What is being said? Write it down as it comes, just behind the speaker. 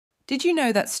Did you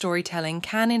know that storytelling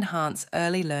can enhance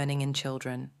early learning in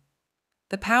children?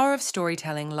 The power of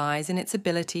storytelling lies in its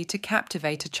ability to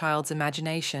captivate a child's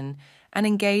imagination and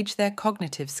engage their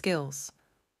cognitive skills.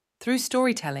 Through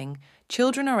storytelling,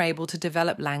 children are able to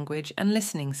develop language and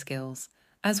listening skills,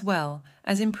 as well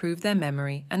as improve their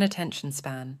memory and attention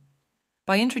span.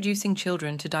 By introducing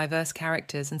children to diverse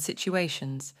characters and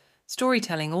situations,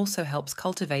 storytelling also helps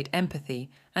cultivate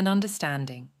empathy and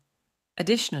understanding.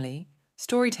 Additionally,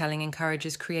 storytelling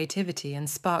encourages creativity and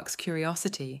sparks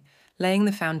curiosity, laying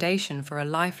the foundation for a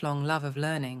lifelong love of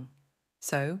learning.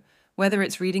 So, whether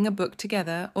it's reading a book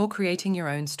together or creating your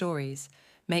own stories,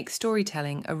 make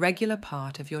storytelling a regular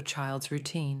part of your child's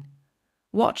routine.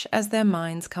 Watch as their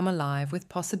minds come alive with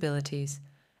possibilities,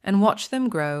 and watch them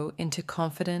grow into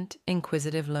confident,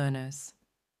 inquisitive learners.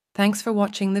 Thanks for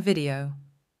watching the video.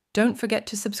 Don't forget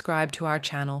to subscribe to our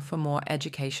channel for more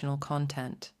educational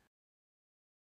content.